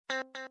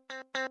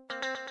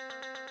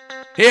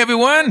Hey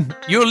everyone,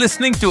 you're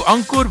listening to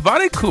Ankur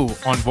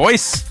Variku on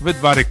Voice with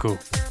Variku.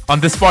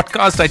 On this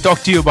podcast, I talk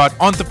to you about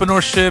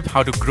entrepreneurship,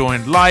 how to grow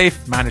in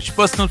life, manage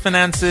personal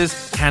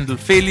finances, handle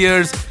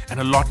failures, and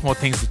a lot more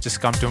things that just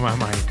come to my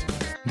mind.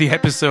 The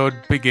episode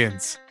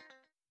begins.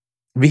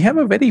 We have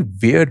a very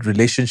weird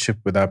relationship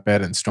with our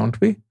parents, don't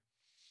we?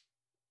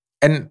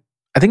 And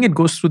I think it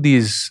goes through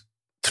these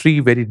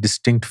three very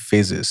distinct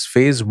phases.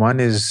 Phase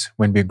one is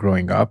when we're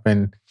growing up,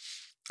 and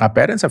our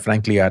parents are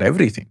frankly our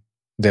everything.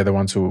 They're the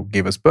ones who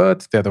gave us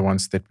birth. They're the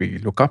ones that we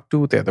look up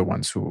to. They're the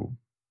ones who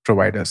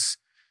provide us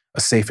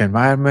a safe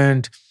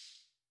environment.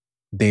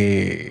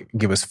 They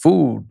give us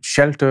food,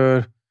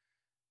 shelter.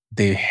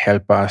 They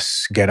help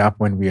us get up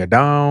when we are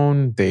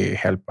down. They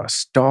help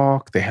us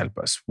talk. They help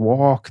us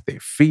walk. They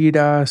feed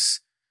us.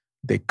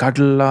 They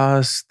cuddle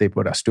us. They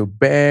put us to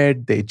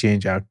bed. They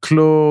change our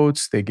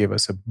clothes. They give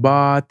us a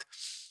bath.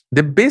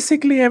 They're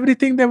basically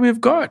everything that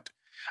we've got.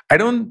 I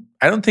don't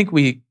think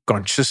we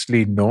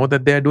consciously know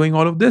that they're doing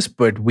all of this,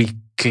 but we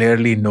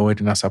clearly know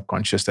it in our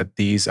subconscious that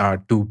these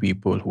are two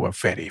people who are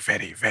very,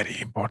 very, very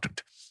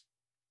important.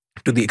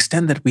 To the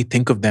extent that we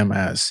think of them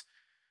as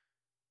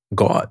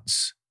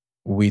gods,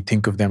 we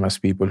think of them as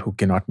people who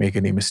cannot make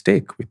any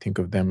mistake. We think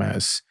of them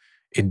as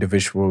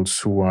individuals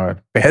who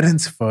are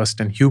parents first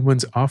and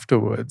humans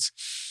afterwards.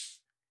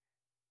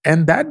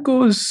 And that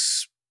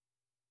goes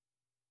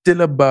till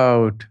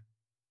about,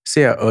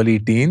 say, our early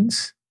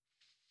teens.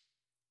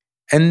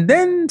 And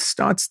then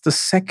starts the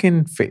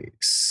second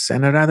phase,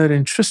 and a rather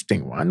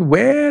interesting one,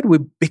 where we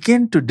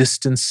begin to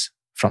distance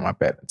from our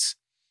parents.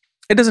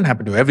 It doesn't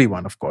happen to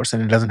everyone, of course,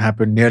 and it doesn't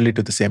happen nearly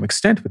to the same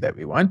extent with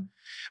everyone.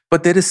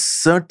 But there is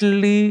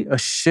certainly a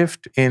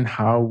shift in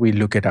how we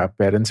look at our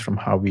parents from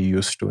how we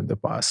used to in the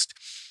past.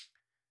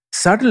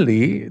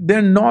 Suddenly,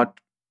 they're not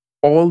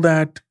all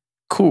that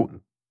cool.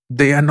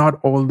 They are not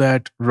all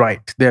that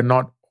right. They're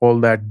not all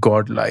that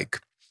godlike.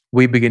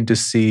 We begin to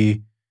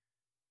see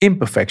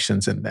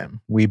imperfections in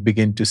them. We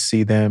begin to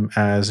see them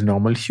as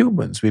normal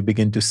humans. We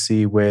begin to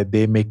see where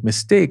they make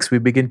mistakes. We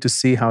begin to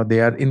see how they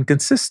are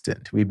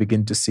inconsistent. We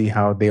begin to see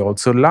how they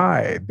also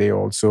lie. They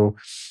also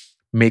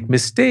make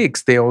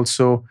mistakes. They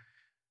also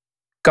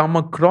come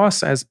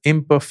across as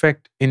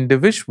imperfect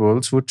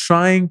individuals who are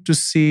trying to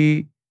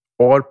see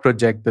or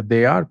project that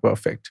they are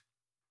perfect.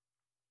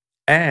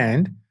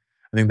 And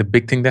I think the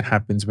big thing that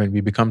happens when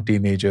we become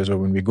teenagers or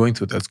when we're going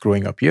through those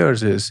growing up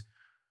years is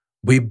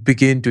we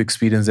begin to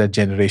experience that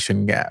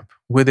generation gap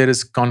where there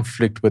is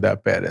conflict with our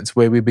parents,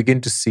 where we begin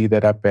to see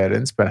that our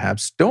parents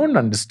perhaps don't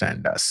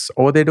understand us,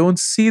 or they don't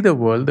see the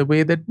world the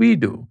way that we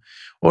do.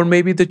 Or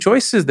maybe the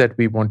choices that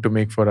we want to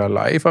make for our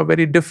life are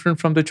very different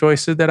from the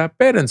choices that our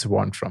parents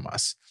want from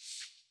us.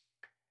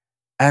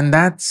 And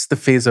that's the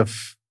phase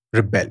of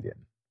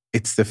rebellion.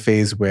 It's the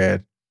phase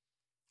where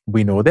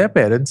we know their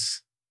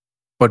parents,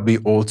 but we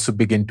also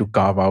begin to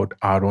carve out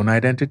our own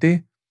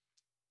identity,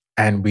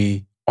 and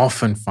we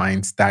often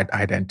finds that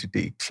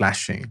identity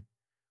clashing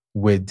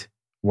with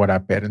what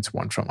our parents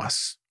want from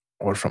us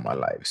or from our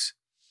lives.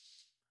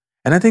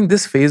 And I think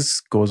this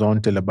phase goes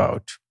on till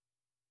about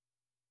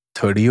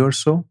 30 or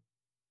so.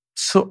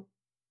 So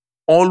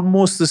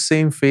almost the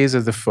same phase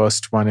as the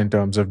first one in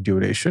terms of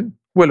duration.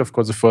 Well, of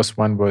course, the first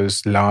one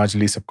was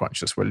largely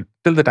subconscious. Well,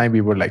 till the time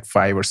we were like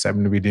 5 or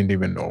 7, we didn't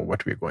even know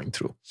what we were going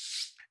through.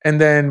 And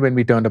then when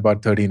we turned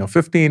about 13 or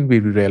 15, we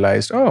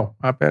realized, oh,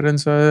 our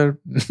parents are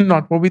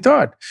not what we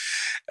thought.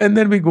 And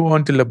then we go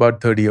on till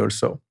about 30 or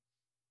so.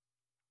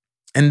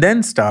 And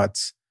then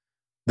starts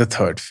the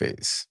third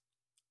phase,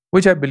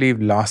 which I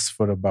believe lasts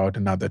for about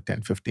another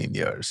 10, 15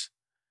 years.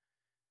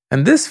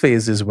 And this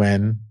phase is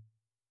when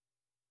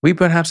we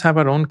perhaps have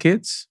our own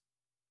kids,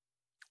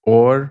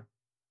 or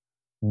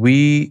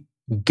we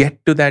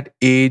get to that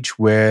age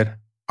where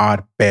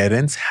our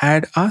parents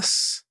had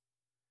us.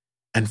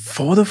 And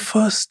for the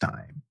first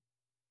time,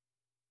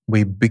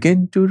 we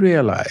begin to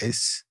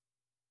realize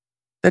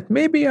that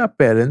maybe our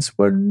parents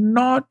were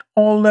not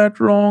all that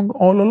wrong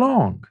all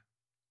along.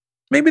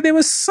 Maybe there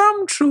was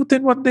some truth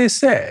in what they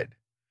said.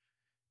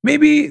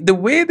 Maybe the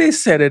way they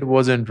said it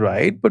wasn't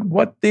right, but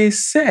what they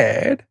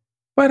said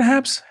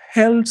perhaps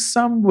held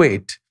some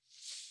weight.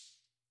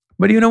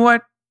 But you know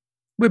what?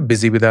 We're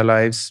busy with our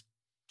lives.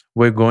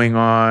 We're going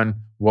on,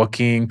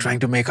 working, trying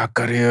to make our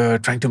career,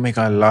 trying to make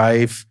our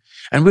life.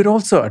 And we're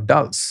also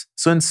adults.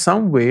 So in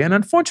some way, and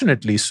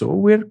unfortunately so,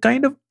 we're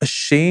kind of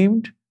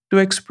ashamed to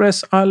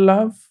express our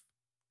love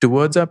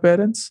towards our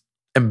parents.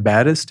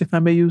 Embarrassed, if I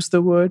may use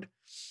the word.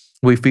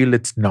 We feel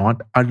it's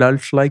not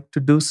adult-like to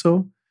do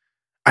so.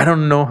 I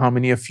don't know how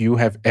many of you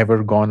have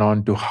ever gone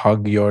on to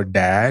hug your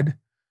dad.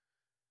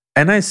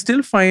 And I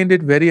still find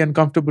it very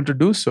uncomfortable to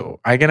do so.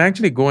 I can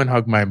actually go and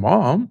hug my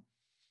mom,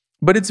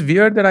 but it's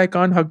weird that I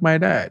can't hug my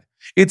dad.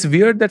 It's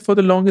weird that for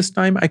the longest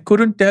time, I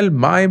couldn't tell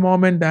my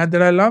mom and dad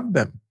that I love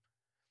them.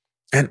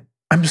 And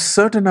I'm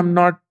certain I'm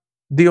not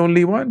the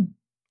only one.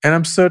 And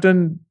I'm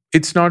certain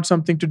it's not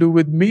something to do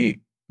with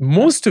me.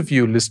 Most of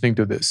you listening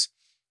to this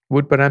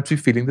would perhaps be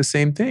feeling the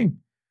same thing.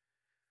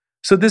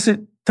 So this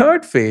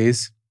third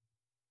phase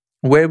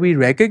where we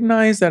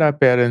recognize that our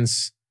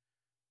parents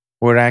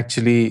were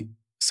actually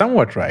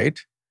somewhat right.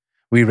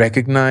 We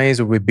recognize,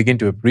 or we begin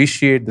to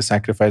appreciate the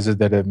sacrifices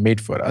that are made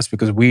for us,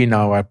 because we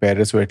now are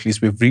parents, or at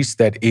least we've reached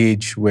that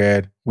age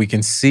where we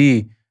can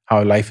see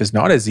how life is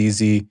not as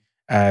easy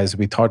as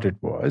we thought it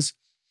was.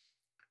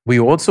 We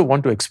also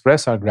want to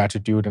express our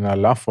gratitude and our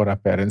love for our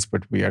parents,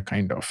 but we are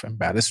kind of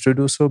embarrassed to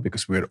do so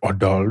because we're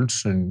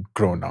adults and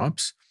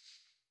grown-ups.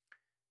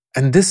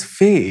 And this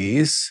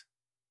phase,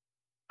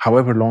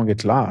 however long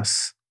it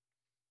lasts,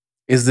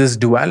 is this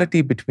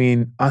duality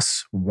between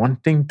us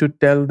wanting to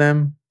tell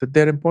them that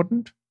they're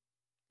important,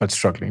 but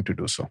struggling to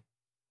do so.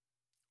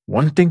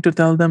 Wanting to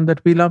tell them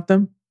that we love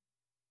them,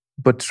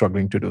 but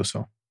struggling to do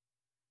so.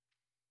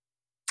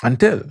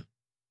 Until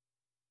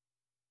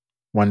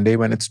one day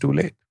when it's too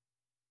late.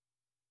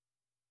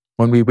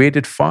 When we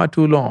waited far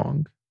too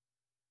long,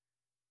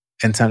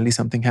 and suddenly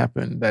something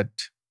happened that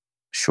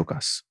shook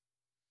us.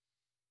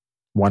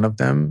 One of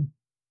them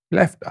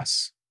left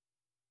us.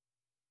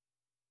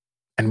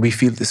 And we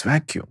feel this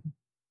vacuum.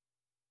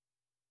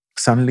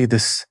 Suddenly,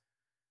 this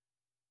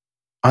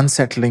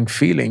unsettling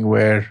feeling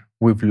where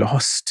we've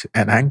lost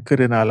an anchor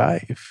in our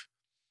life.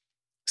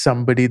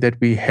 Somebody that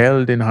we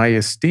held in high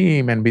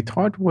esteem and we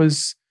thought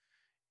was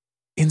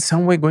in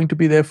some way going to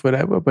be there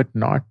forever, but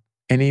not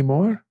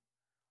anymore.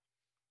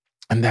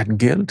 And that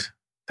guilt,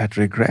 that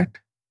regret,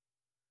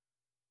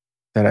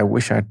 that I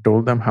wish I'd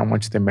told them how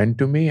much they meant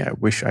to me. I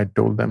wish I'd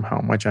told them how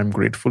much I'm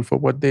grateful for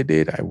what they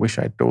did. I wish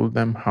I told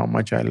them how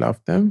much I love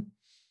them.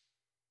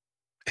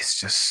 It's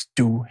just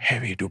too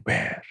heavy to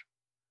bear.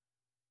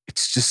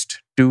 It's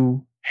just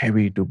too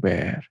heavy to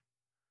bear.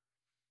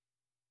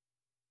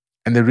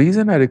 And the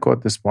reason I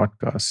record this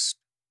podcast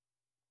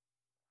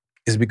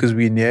is because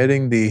we're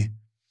nearing the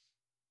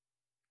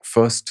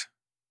first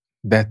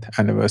death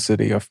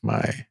anniversary of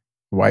my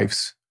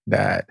wife's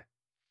dad,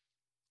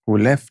 who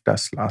left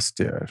us last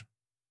year,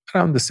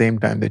 around the same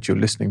time that you're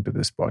listening to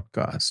this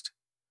podcast.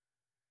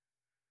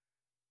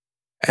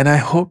 And I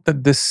hope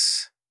that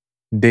this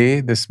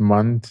day, this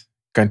month,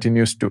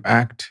 continues to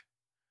act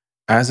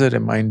as a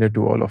reminder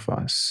to all of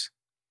us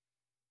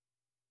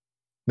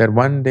that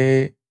one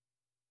day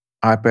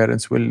our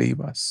parents will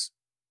leave us.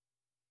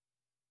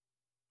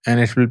 And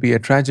it will be a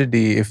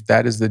tragedy if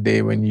that is the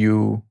day when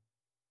you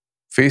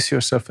face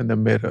yourself in the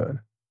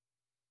mirror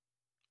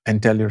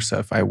and tell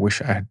yourself, I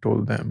wish I had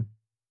told them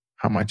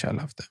how much I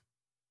love them.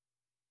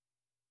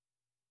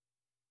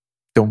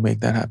 Don't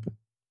make that happen.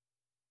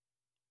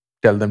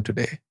 Tell them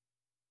today.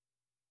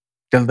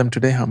 Tell them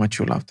today how much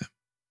you love them.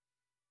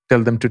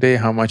 Tell them today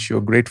how much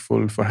you're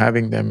grateful for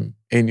having them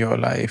in your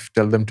life.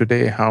 Tell them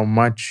today how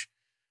much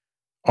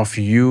of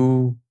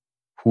you,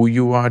 who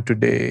you are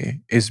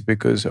today, is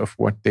because of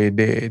what they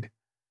did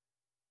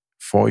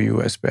for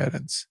you as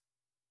parents.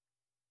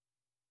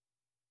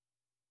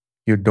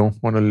 You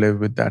don't want to live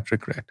with that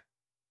regret.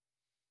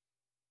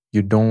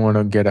 You don't want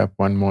to get up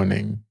one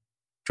morning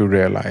to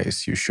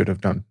realize you should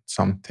have done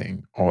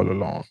something all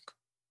along.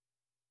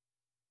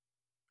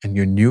 And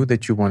you knew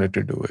that you wanted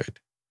to do it,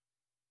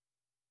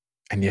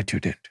 and yet you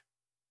didn't.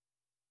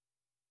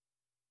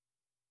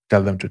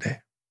 Tell them today.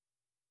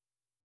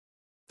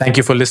 Thank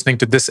you for listening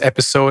to this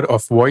episode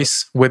of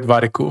Voice with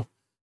Variku.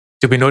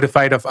 To be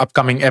notified of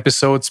upcoming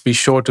episodes, be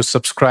sure to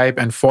subscribe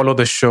and follow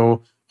the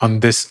show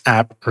on this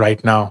app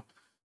right now.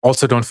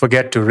 Also, don't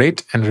forget to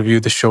rate and review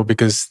the show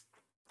because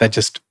that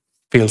just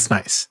feels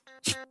nice.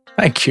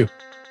 Thank you.